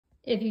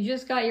If you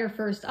just got your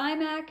first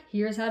iMac,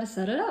 here's how to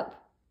set it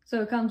up.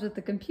 So it comes with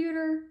the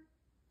computer,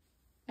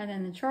 and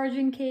then the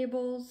charging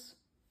cables,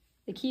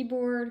 the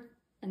keyboard,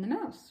 and the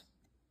mouse.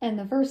 And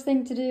the first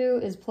thing to do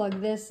is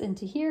plug this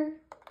into here,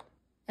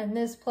 and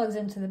this plugs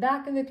into the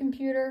back of the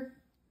computer.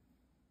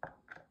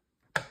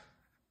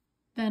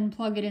 Then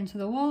plug it into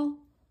the wall.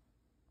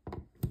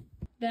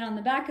 Then on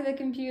the back of the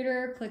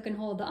computer, click and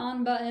hold the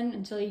on button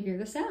until you hear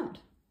the sound.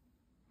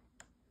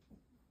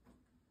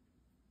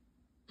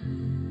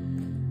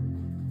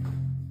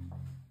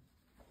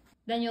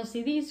 Then you'll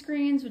see these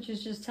screens, which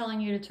is just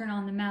telling you to turn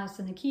on the mouse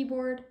and the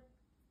keyboard.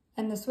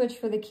 And the switch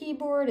for the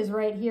keyboard is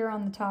right here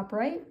on the top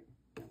right.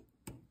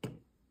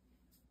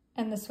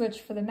 And the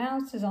switch for the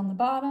mouse is on the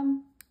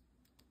bottom.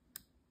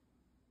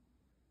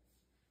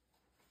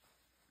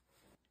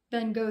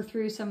 Then go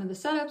through some of the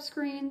setup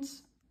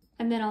screens.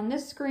 And then on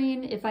this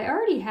screen, if I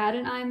already had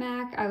an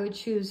iMac, I would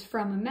choose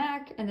from a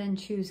Mac and then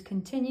choose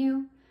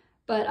continue.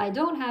 But I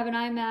don't have an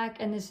iMac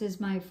and this is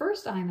my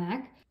first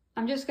iMac.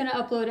 I'm just gonna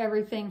upload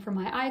everything from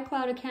my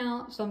iCloud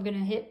account, so I'm gonna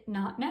hit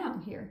Not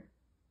Now here.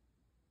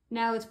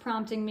 Now it's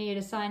prompting me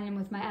to sign in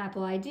with my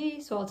Apple ID,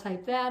 so I'll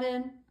type that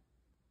in.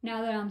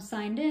 Now that I'm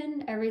signed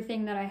in,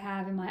 everything that I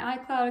have in my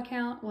iCloud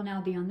account will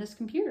now be on this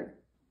computer.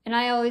 And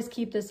I always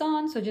keep this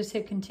on, so just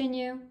hit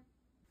continue.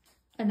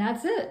 And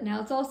that's it,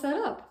 now it's all set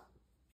up.